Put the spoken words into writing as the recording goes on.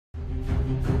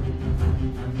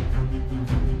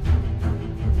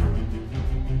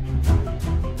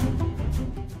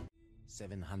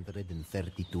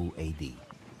(732 AD),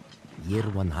 year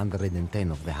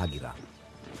 110 of the Hagira,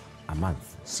 a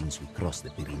month since we crossed the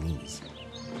Pyrenees.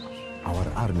 Our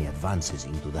army advances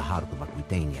into the heart of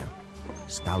Aquitania,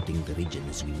 scouting the region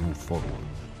as we move forward.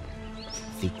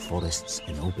 Thick forests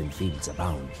and open fields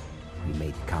abound. We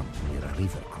made camp near a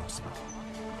river crossing.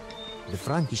 The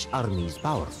Frankish army is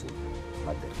powerful,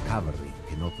 but their cavalry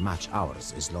cannot match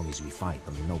ours as long as we fight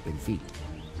on an open field.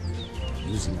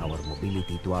 Using our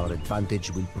mobility to our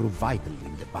advantage will prove vital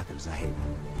in the battles ahead.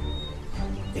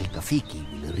 El Kafiki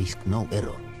will risk no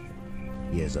error.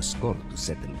 He has a score to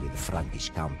settle with Frankish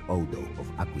Count Odo of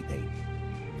Aquitaine,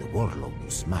 the warlord who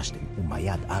smashed an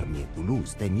Umayyad army at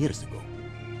Toulouse 10 years ago.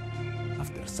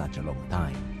 After such a long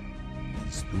time,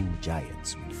 these two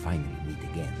giants will finally meet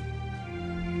again.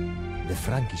 The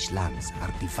Frankish lands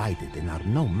are divided and are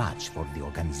no match for the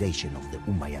organization of the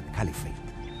Umayyad Caliphate.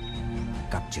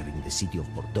 Capturing the city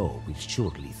of Bordeaux will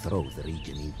surely throw the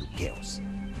region into chaos.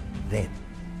 Then,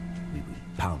 we will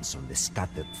pounce on the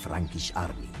scattered Frankish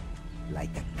army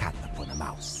like a cat upon a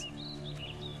mouse.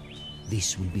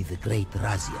 This will be the great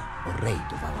razzia or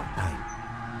raid of our time.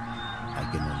 I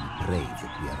can only pray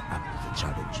that we are up to the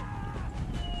challenge.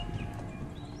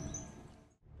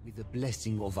 With the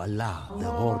blessing of Allah, the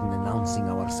horn announcing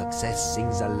our success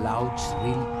sings a loud,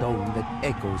 shrill tone that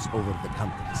echoes over the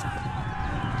countryside.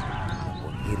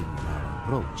 Upon hearing our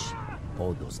approach,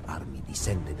 Odo's army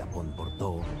descended upon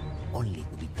Bordeaux, only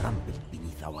to be trampled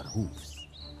beneath our hooves.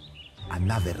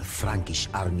 Another Frankish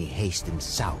army hastened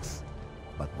south,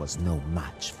 but was no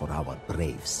match for our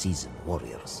brave seasoned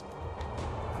warriors.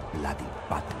 A bloody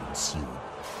battle ensued,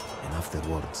 and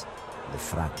afterwards, the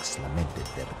Franks lamented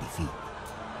their defeat,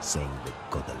 saying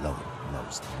that God alone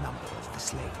knows the number of the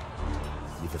slain.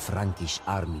 With the Frankish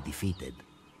army defeated,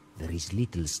 there is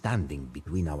little standing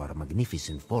between our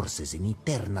magnificent forces in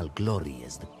eternal glory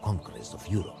as the conquerors of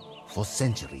Europe. For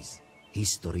centuries,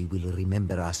 history will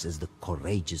remember us as the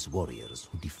courageous warriors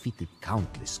who defeated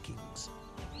countless kings.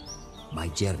 My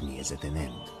journey is at an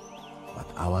end, but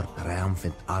our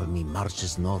triumphant army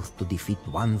marches north to defeat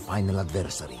one final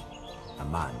adversary, a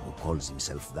man who calls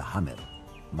himself the Hammer,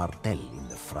 Martel in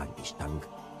the Frankish tongue,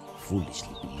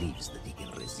 foolishly believes that he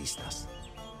can resist us.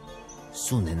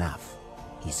 Soon enough,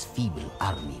 his feeble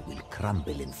army will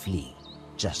crumble and flee,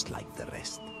 just like the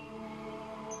rest.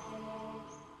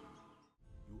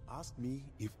 Ask me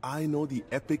if I know the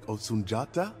epic of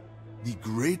Sunjata, the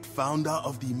great founder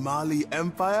of the Mali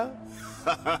Empire?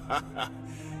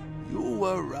 You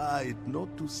were right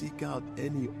not to seek out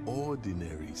any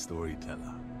ordinary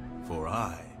storyteller, for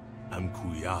I am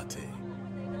Kuyate,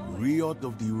 Riot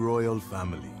of the royal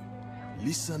family.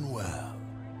 Listen well,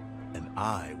 and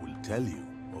I will tell you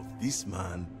of this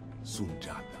man,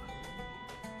 Sunjata.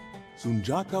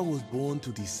 Sunjata was born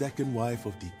to the second wife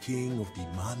of the king of the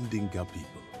Mandinka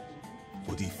people.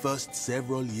 For the first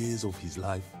several years of his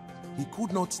life, he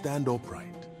could not stand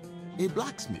upright. A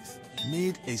blacksmith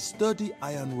made a sturdy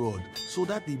iron rod so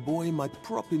that the boy might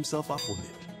prop himself up on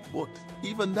it, but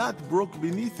even that broke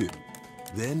beneath him.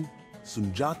 Then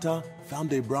Sunjata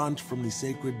found a branch from the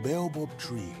sacred baobab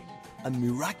tree, and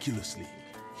miraculously,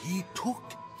 he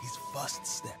took his first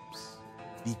steps.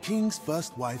 The king's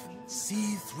first wife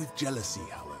seethed with jealousy,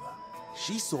 however.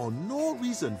 She saw no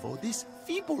reason for this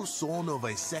feeble son of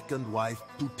a second wife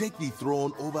to take the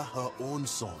throne over her own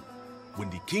son. When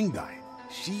the king died,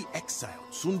 she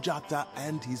exiled Sunjata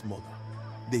and his mother.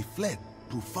 They fled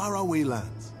to faraway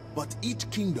lands, but each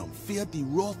kingdom feared the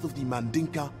wrath of the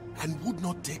Mandinka and would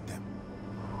not take them.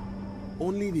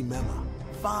 Only the Mema,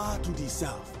 far to the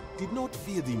south, did not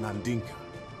fear the Mandinka.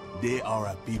 They are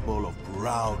a people of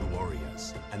proud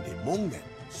warriors, and among them,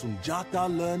 Sunjata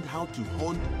learned how to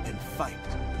hunt and fight.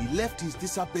 He left his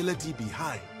disability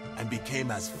behind and became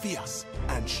as fierce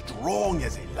and strong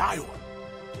as a lion.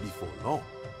 Before long,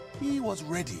 he was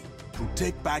ready to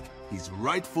take back his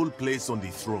rightful place on the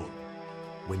throne.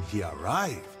 When he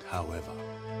arrived, however,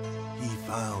 he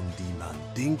found the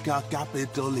Mandinka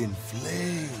capital in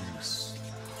flames.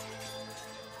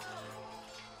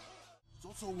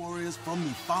 Warriors from the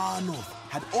far north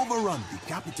had overrun the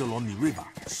capital on the river,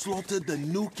 slaughtered the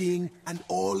new king and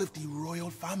all of the royal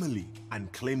family,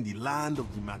 and claimed the land of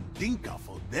the Mandinka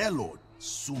for their lord,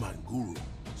 Sumanguru.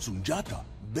 Sunjata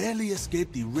barely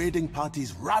escaped the raiding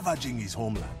parties ravaging his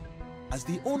homeland. As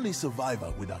the only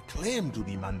survivor with a claim to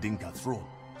the Mandinka throne,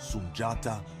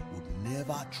 Sunjata would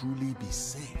never truly be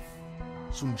safe.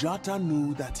 Sunjata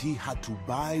knew that he had to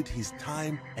bide his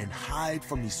time and hide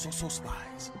from the Soso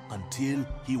spies until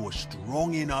he was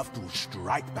strong enough to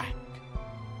strike back.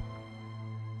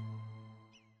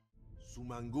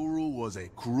 Sumanguru was a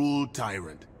cruel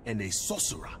tyrant and a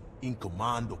sorcerer in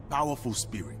command of powerful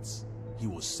spirits. He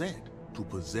was said to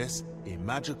possess a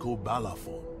magical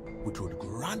balafon, which would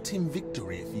grant him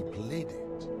victory if he played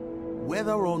it.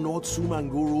 Whether or not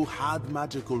Sumanguru had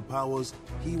magical powers,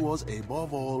 he was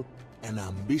above all an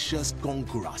ambitious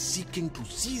conqueror seeking to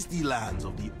seize the lands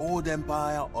of the old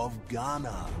empire of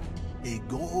Ghana, a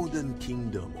golden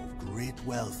kingdom of great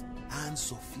wealth and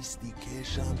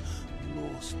sophistication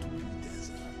lost to the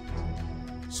desert.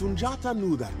 Sunjata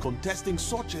knew that contesting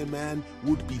such a man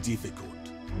would be difficult.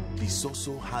 The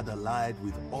Soso had allied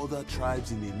with other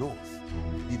tribes in the north,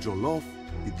 the Jollof,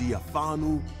 the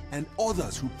Diafanu, and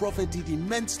others who profited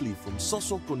immensely from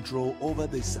Soso control over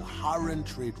the Saharan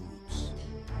trade routes.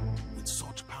 With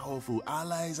such powerful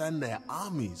allies and their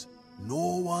armies,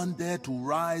 no one dared to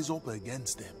rise up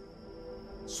against them.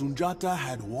 Sunjata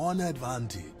had one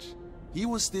advantage. He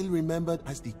was still remembered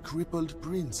as the crippled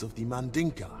prince of the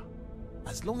Mandinka.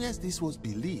 As long as this was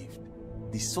believed,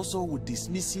 the Soso would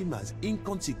dismiss him as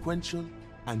inconsequential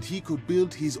and he could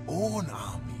build his own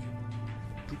army.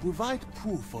 To provide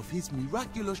proof of his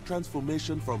miraculous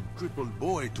transformation from crippled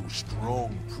boy to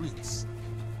strong prince,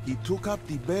 he took up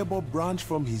the Bebo branch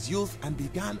from his youth and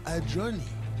began a journey.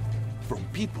 From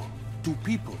people to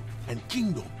people and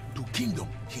kingdom to kingdom,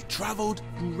 he traveled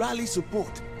to rally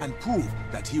support and prove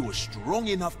that he was strong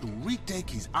enough to retake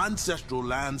his ancestral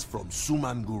lands from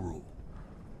Sumanguru.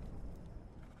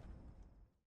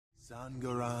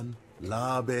 Sangaran,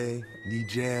 Labe,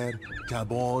 Niger,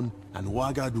 Gabon, and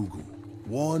Ouagadougou.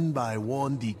 One by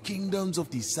one, the kingdoms of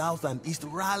the south and east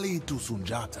rallied to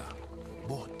Sunjata.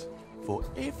 But for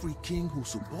every king who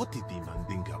supported the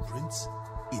Mandinka prince,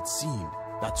 it seemed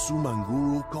that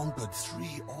Sumanguru conquered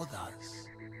 3 others.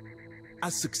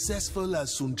 As successful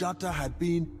as Sunjata had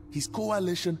been, his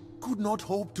coalition could not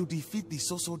hope to defeat the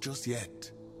Soso just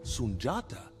yet.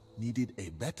 Sunjata needed a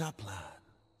better plan.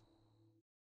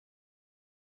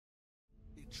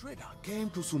 A trader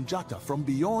came to Sunjata from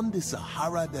beyond the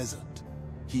Sahara Desert.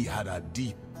 He had a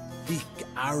deep, thick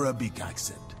Arabic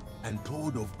accent and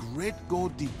told of great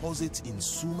gold deposits in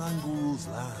Sumanguru's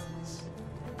lands.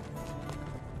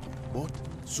 But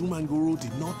Sumanguru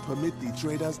did not permit the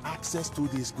traders access to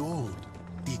this gold.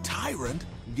 The tyrant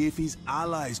gave his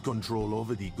allies control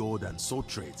over the gold and salt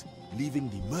trades, leaving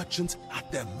the merchants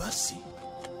at their mercy.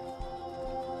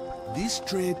 This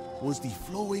trade was the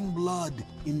flowing blood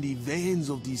in the veins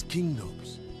of these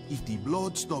kingdoms. If the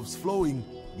blood stops flowing,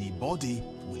 the body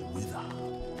will wither.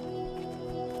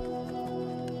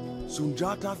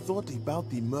 Sunjata thought about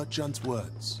the merchant's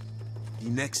words. The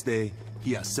next day,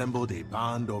 he assembled a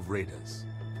band of raiders.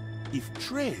 If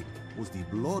trade was the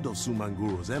blood of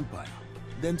Sumanguru's empire,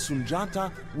 then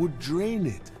Sunjata would drain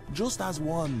it, just as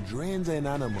one drains an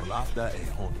animal after a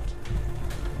hunt.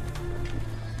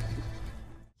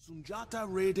 Sunjata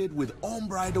raided with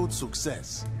unbridled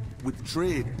success. With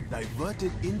trade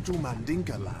diverted into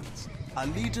Mandinka lands,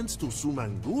 allegiance to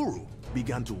Sumanguru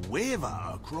began to waver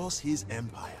across his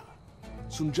empire.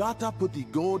 Sunjata put the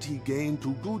gold he gained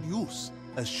to good use,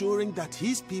 assuring that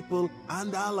his people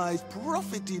and allies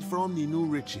profited from the new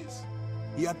riches.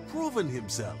 He had proven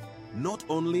himself not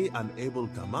only an able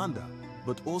commander,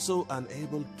 but also an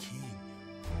able king.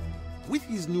 With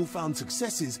his newfound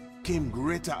successes came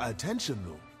greater attention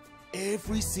though.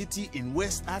 Every city in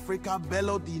West Africa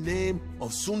bellowed the name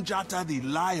of Sunjata the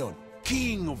Lion,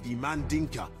 king of the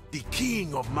Mandinka, the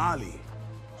king of Mali.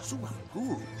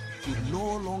 Sumanguru could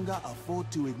no longer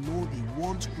afford to ignore the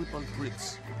once crippled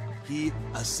prince. He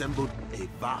assembled a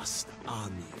vast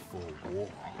army for war.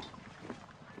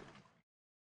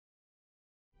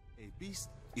 A beast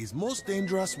is most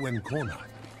dangerous when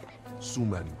cornered.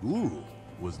 Sumanguru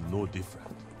was no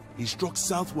different. He struck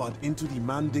southward into the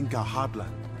Mandinka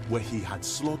heartland, where he had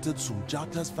slaughtered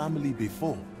Sunjata's family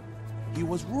before. He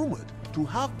was rumored to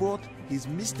have brought his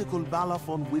mystical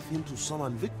balafon with him to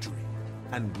summon victory,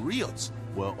 and griots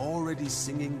were already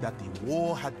singing that the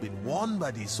war had been won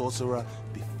by the sorcerer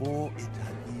before it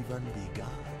had even begun.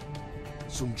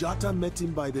 Sunjata met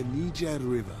him by the Niger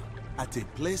River at a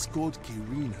place called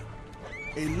Kirina.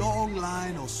 A long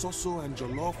line of Soso and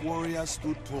Jollof warriors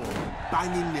stood tall,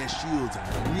 banging their shields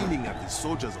and grinning at the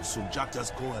soldiers of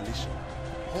Sunjata's coalition.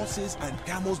 Horses and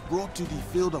camels brought to the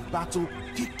field of battle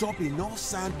kicked up enough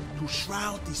sand to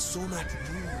shroud the sun at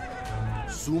noon.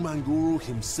 Sumanguru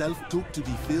himself took to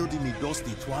the field in the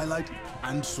dusty twilight,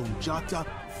 and Sunjata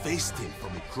faced him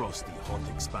from across the hot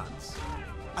expanse.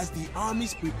 As the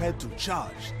armies prepared to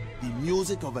charge, the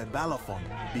music of a balafon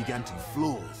began to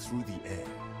flow through the air.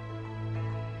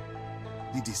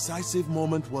 The decisive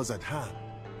moment was at hand,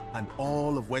 and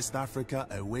all of West Africa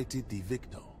awaited the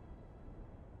victor.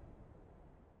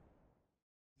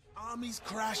 armies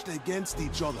crashed against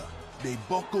each other. They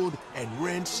buckled and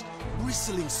wrenched,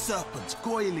 bristling serpents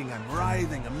coiling and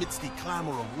writhing amidst the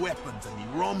clamor of weapons and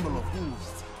the rumble of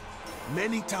hooves.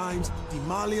 Many times, the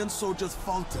Malian soldiers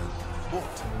faltered,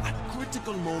 but at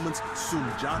critical moments,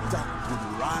 Sunjata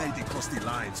would ride across the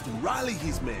lines to rally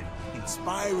his men,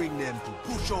 inspiring them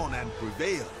to push on and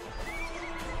prevail.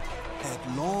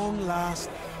 At long last,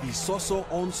 the Soso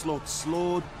onslaught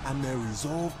slowed and their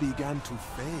resolve began to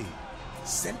fade.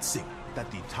 Sensing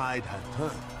that the tide had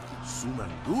turned,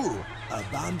 Sumanguru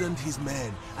abandoned his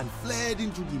men and fled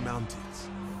into the mountains.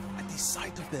 At the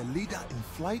sight of their leader in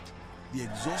flight, the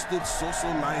exhausted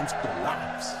Soso lines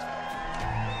collapsed.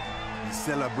 The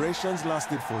celebrations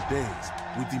lasted for days,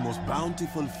 with the most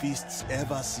bountiful feasts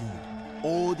ever seen.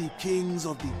 All the kings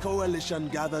of the coalition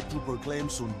gathered to proclaim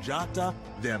Sunjata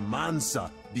their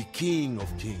Mansa, the king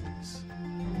of kings.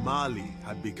 Mali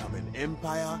had become an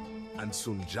empire, and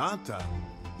Sunjata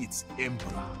its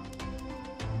emperor.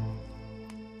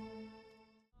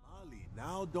 Mali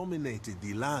now dominated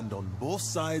the land on both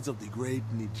sides of the great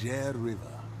Niger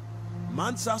River.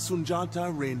 Mansa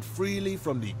Sunjata reigned freely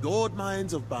from the gold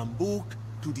mines of Bambouk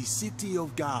to the city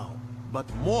of Gao, but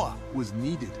more was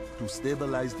needed to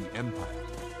stabilize the empire.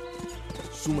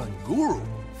 Sumanguru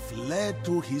fled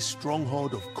to his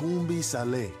stronghold of Kumbi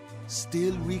Saleh,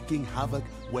 still wreaking havoc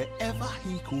wherever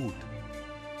he could.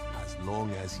 As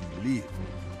long as he lived,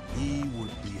 he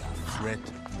would be a threat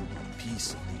to the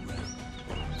peace of the realm.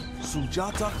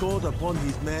 Sunjata called upon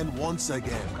his men once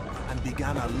again and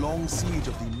began a long siege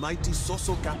of the mighty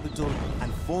Soso capital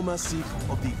and former seat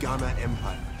of the Ghana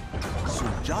Empire.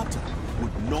 Sunjata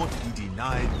would not be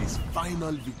denied his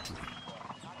final victory.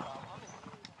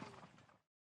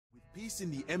 With peace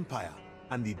in the empire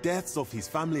and the deaths of his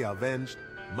family avenged,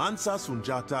 Mansa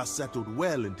Sunjata settled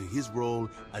well into his role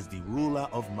as the ruler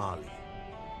of Mali.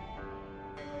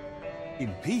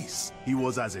 In peace, he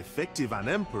was as effective an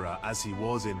emperor as he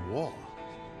was in war,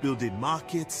 building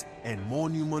markets and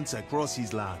monuments across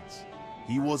his lands.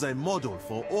 He was a model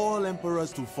for all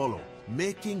emperors to follow,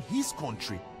 making his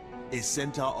country a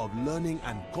center of learning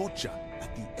and culture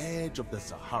at the edge of the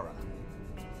Sahara.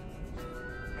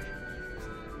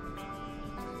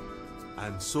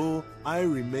 And so I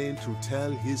remain to tell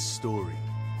his story.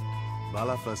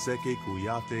 Balafaseke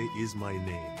Kuyate is my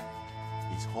name.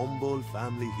 His humble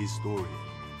family historian,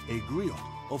 a griot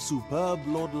of superb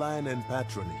bloodline and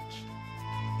patronage.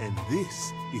 And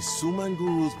this is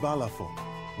Sumanguru's balafon,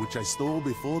 which I stole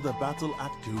before the battle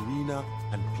at Kirina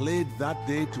and played that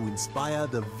day to inspire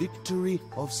the victory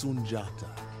of Sunjata.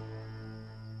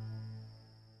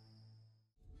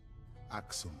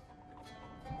 Aksum,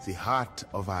 the heart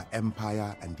of our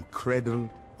empire and the cradle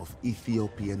of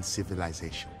Ethiopian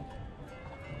civilization.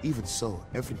 Even so,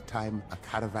 every time a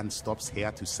caravan stops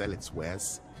here to sell its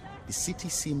wares, the city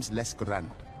seems less grand.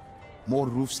 More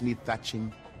roofs need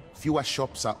thatching, fewer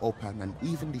shops are open, and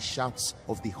even the shouts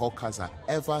of the hawkers are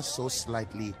ever so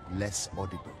slightly less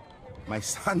audible. My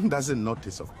son doesn't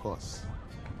notice, of course.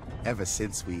 Ever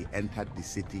since we entered the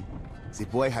city, the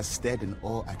boy has stared in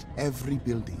awe at every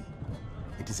building.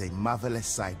 It is a marvelous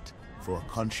sight for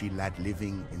a country lad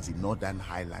living in the northern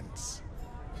highlands.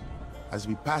 As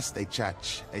we passed a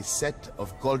church, a set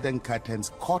of golden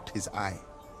curtains caught his eye.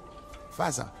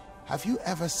 Father, have you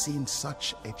ever seen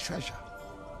such a treasure?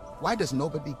 Why does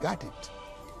nobody guard it?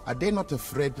 Are they not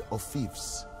afraid of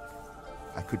thieves?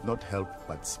 I could not help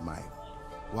but smile.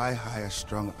 Why hire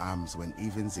strong arms when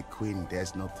even the queen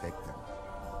dares not take them?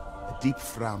 A deep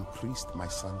frown creased my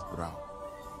son's brow.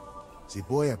 The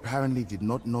boy apparently did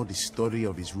not know the story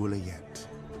of his ruler yet.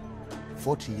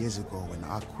 40 years ago, when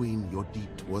our queen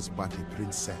Yodit was but a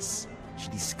princess, she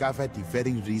discovered the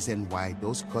very reason why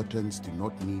those curtains do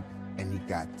not need any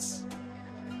guards.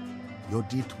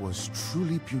 Yodit was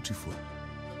truly beautiful.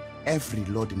 Every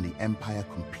lord in the empire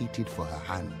competed for her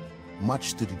hand,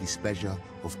 much to the displeasure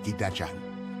of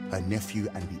Gidajan, her nephew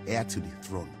and the heir to the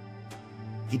throne.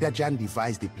 Gidajan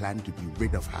devised a plan to be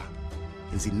rid of her.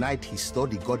 In the night, he stole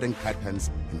the golden curtains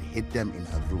and hid them in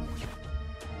her room.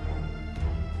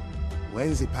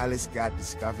 When the palace guard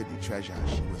discovered the treasure,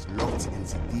 she was locked in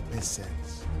the deepest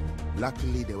cells.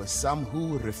 Luckily, there were some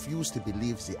who refused to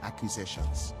believe the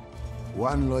accusations.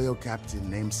 One loyal captain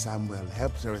named Samuel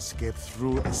helped her escape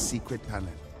through a secret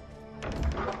tunnel.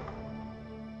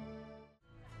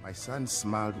 My son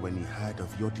smiled when he heard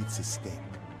of Yodit's escape.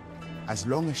 As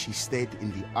long as she stayed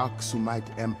in the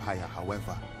Aksumite Empire,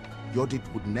 however, Yodit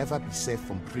would never be safe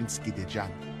from Prince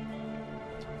Gidejan.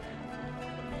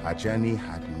 Her journey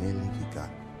had merely begun.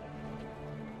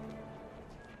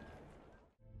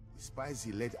 Despite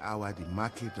the late hour, the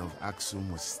market of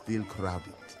Aksum was still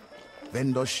crowded.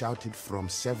 Vendors shouted from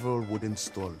several wooden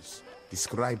stalls,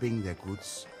 describing their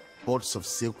goods: bolts of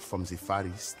silk from the Far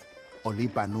East,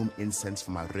 olibanum incense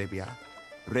from Arabia,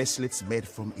 bracelets made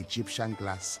from Egyptian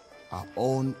glass, our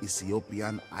own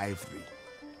Ethiopian ivory.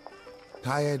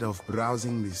 Tired of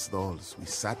browsing these stalls, we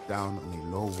sat down on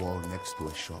a low wall next to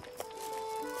a shop.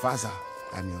 "Father,"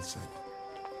 Daniel said,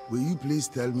 "will you please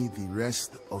tell me the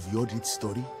rest of Yodit's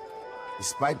story?"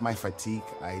 Despite my fatigue,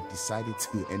 I decided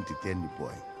to entertain the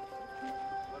boy.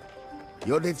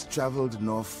 Yodit traveled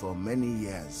north for many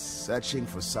years, searching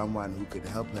for someone who could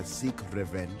help her seek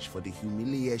revenge for the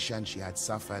humiliation she had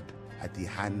suffered at the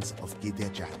hands of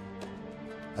Gidejan.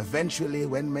 Eventually,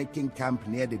 when making camp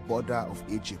near the border of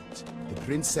Egypt, the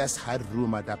princess had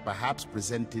rumor that perhaps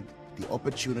presented the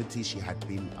opportunity she had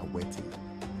been awaiting.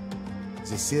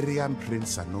 The Syrian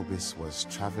prince Anubis was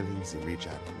traveling the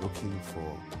region looking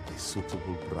for a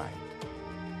suitable bride.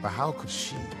 But how could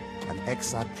she, an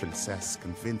exiled princess,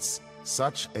 convince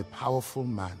such a powerful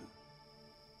man?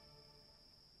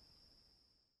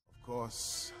 Of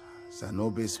course,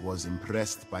 Zanobis was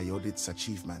impressed by Yodit's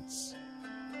achievements.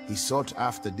 He sought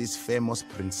after this famous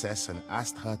princess and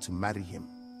asked her to marry him.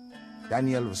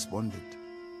 Daniel responded,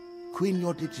 "Queen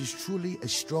Yodit is truly a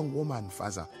strong woman,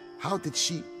 Father. How did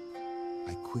she—"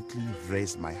 I quickly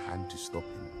raised my hand to stop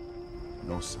him.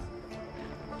 "No, son.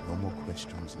 No more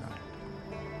questions now.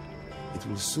 It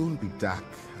will soon be dark,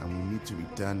 and we need to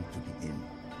return to the inn.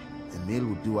 The meal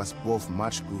will do us both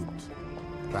much good.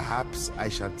 Perhaps I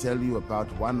shall tell you about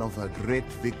one of her great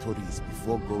victories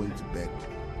before going to bed."